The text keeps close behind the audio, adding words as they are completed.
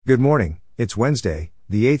Good morning, it's Wednesday,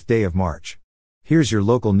 the 8th day of March. Here's your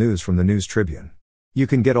local news from the News Tribune. You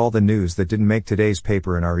can get all the news that didn't make today's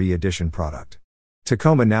paper in our e-edition product.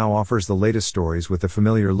 Tacoma now offers the latest stories with the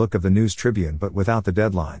familiar look of the News Tribune but without the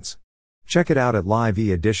deadlines. Check it out at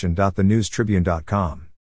liveedition.thenewstribune.com.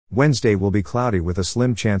 Wednesday will be cloudy with a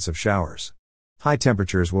slim chance of showers. High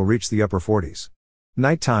temperatures will reach the upper 40s.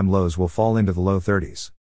 Nighttime lows will fall into the low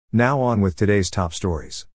 30s. Now on with today's top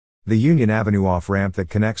stories. The Union Avenue off-ramp that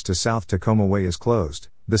connects to South Tacoma Way is closed,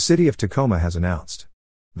 the city of Tacoma has announced.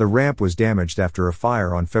 The ramp was damaged after a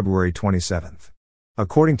fire on February 27.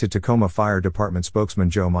 According to Tacoma Fire Department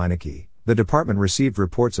spokesman Joe Meineke, the department received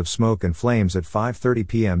reports of smoke and flames at 5:30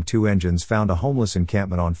 p.m. Two engines found a homeless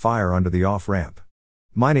encampment on fire under the off-ramp.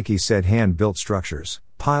 Meineke said hand-built structures,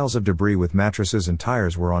 piles of debris with mattresses and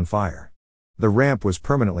tires were on fire. The ramp was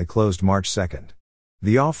permanently closed March 2.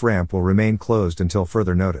 The off-ramp will remain closed until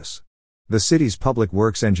further notice. The city's Public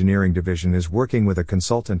Works Engineering Division is working with a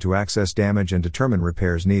consultant to access damage and determine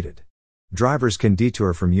repairs needed. Drivers can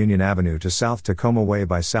detour from Union Avenue to South Tacoma Way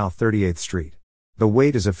by South 38th Street. The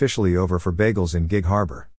wait is officially over for bagels in Gig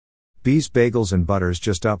Harbor. Bee's Bagels and Butters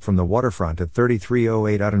just up from the waterfront at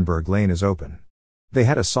 3308 Uttenberg Lane is open. They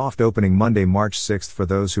had a soft opening Monday, March 6 for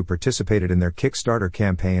those who participated in their Kickstarter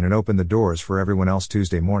campaign and opened the doors for everyone else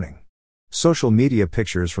Tuesday morning. Social media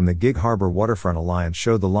pictures from the Gig Harbor Waterfront Alliance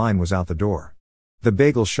showed the line was out the door. The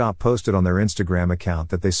bagel shop posted on their Instagram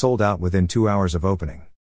account that they sold out within 2 hours of opening.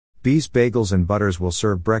 Bee's Bagels and Butters will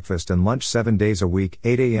serve breakfast and lunch 7 days a week,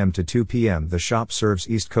 8 a.m. to 2 p.m. The shop serves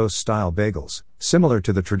East Coast-style bagels, similar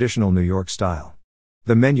to the traditional New York style.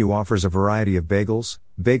 The menu offers a variety of bagels,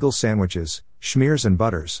 bagel sandwiches, schmears and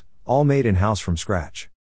butters, all made in-house from scratch.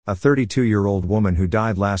 A 32-year-old woman who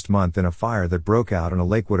died last month in a fire that broke out in a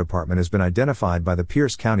Lakewood apartment has been identified by the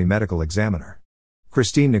Pierce County Medical Examiner.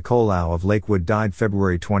 Christine Nicolau of Lakewood died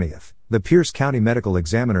February 20, the Pierce County Medical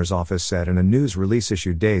Examiner's office said in a news release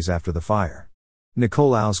issued days after the fire.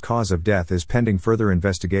 Nicolau's cause of death is pending further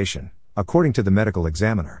investigation, according to the medical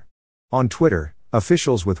examiner. On Twitter,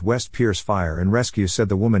 officials with West Pierce Fire and Rescue said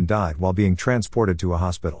the woman died while being transported to a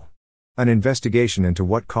hospital. An investigation into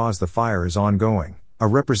what caused the fire is ongoing, a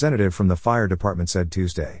representative from the fire department said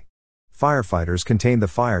Tuesday. Firefighters contained the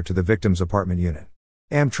fire to the victim's apartment unit.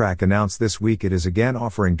 Amtrak announced this week it is again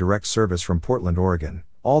offering direct service from Portland, Oregon,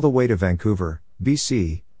 all the way to Vancouver,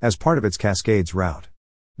 BC, as part of its Cascades route.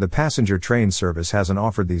 The passenger train service hasn't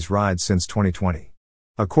offered these rides since 2020.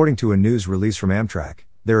 According to a news release from Amtrak,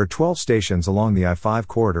 there are 12 stations along the I-5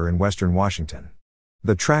 corridor in western Washington.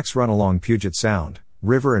 The tracks run along Puget Sound,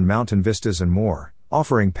 river and mountain vistas and more,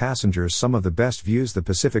 offering passengers some of the best views the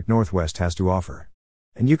Pacific Northwest has to offer.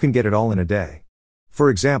 And you can get it all in a day. For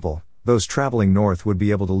example, those traveling north would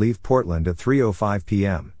be able to leave Portland at 3:05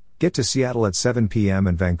 p.m., get to Seattle at 7 p.m.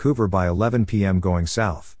 and Vancouver by 11 p.m. going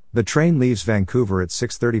south. The train leaves Vancouver at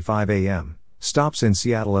 6:35 a.m., stops in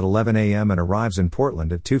Seattle at 11 a.m. and arrives in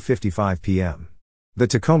Portland at 2:55 p.m. The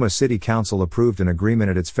Tacoma City Council approved an agreement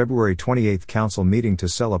at its February 28 council meeting to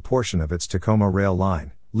sell a portion of its Tacoma rail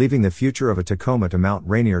line, leaving the future of a Tacoma to Mount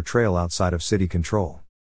Rainier trail outside of city control.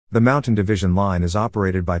 The Mountain Division line is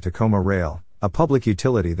operated by Tacoma Rail, a public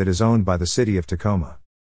utility that is owned by the city of Tacoma.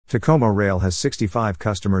 Tacoma Rail has 65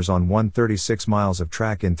 customers on 136 miles of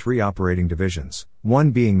track in 3 operating divisions,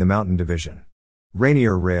 one being the Mountain Division.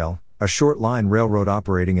 Rainier Rail, a short line railroad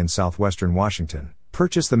operating in southwestern Washington,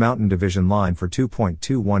 purchased the Mountain Division line for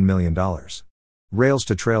 $2.21 million. Rails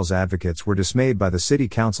to Trails advocates were dismayed by the city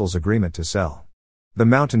council's agreement to sell. The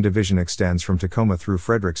Mountain Division extends from Tacoma through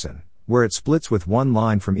Frederickson, where it splits with one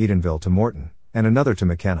line from Edenville to Morton, and another to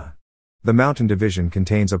McKenna. The Mountain Division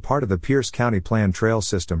contains a part of the Pierce County Planned Trail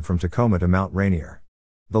System from Tacoma to Mount Rainier.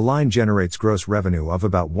 The line generates gross revenue of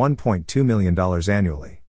about $1.2 million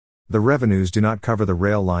annually. The revenues do not cover the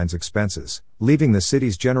rail line's expenses, leaving the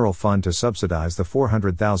city's general fund to subsidize the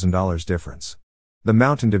 $400,000 difference. The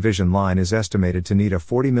Mountain Division line is estimated to need a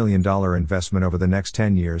 $40 million investment over the next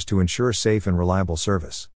 10 years to ensure safe and reliable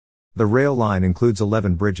service. The rail line includes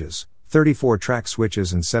 11 bridges, 34 track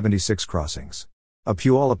switches and 76 crossings. A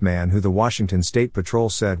Puyallup man who the Washington State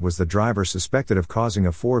Patrol said was the driver suspected of causing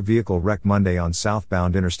a 4-vehicle wreck Monday on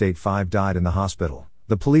southbound Interstate 5 died in the hospital,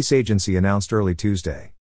 the police agency announced early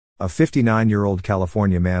Tuesday. A 59-year-old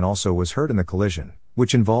California man also was hurt in the collision,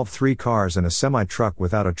 which involved 3 cars and a semi-truck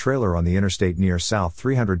without a trailer on the interstate near South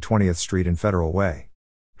 320th Street and Federal Way.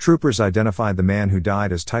 Troopers identified the man who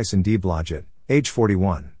died as Tyson D. Blodgett, age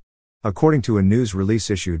 41. According to a news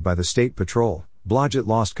release issued by the State Patrol, Blodgett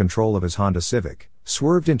lost control of his Honda Civic,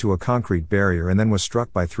 swerved into a concrete barrier and then was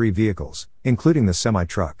struck by 3 vehicles, including the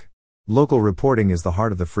semi-truck. Local reporting is the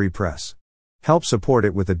heart of the free press. Help support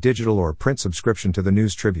it with a digital or print subscription to the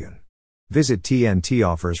News Tribune. Visit TNT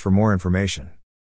Offers for more information.